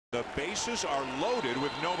The bases are loaded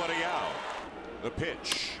with nobody out. The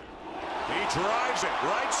pitch. He drives it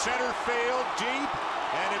right center field deep,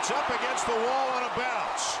 and it's up against the wall on a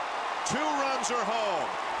bounce. 2 runs are home.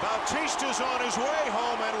 Bautista's on his way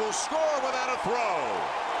home and will score without a throw.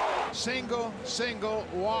 Single,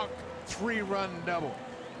 walk, 3-run double.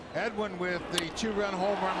 Edwin with the 2-run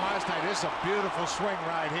home run last night. This is a beautiful swing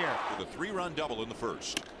right here. With a 3-run double in the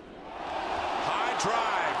first. High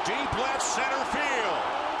drive, deep left center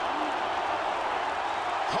field.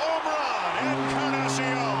 Home run, Encarnacion.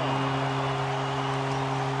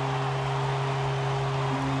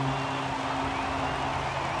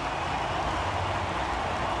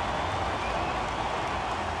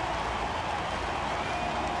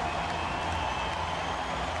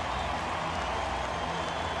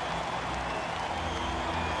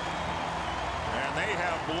 They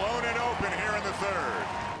have blown it open here in the third.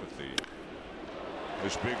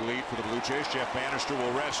 This big lead for the Blue Jays. Jeff Bannister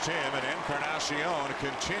will rest him, and Encarnacion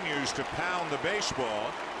continues to pound the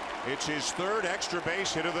baseball. It's his 3rd extra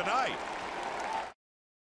base hit of the night.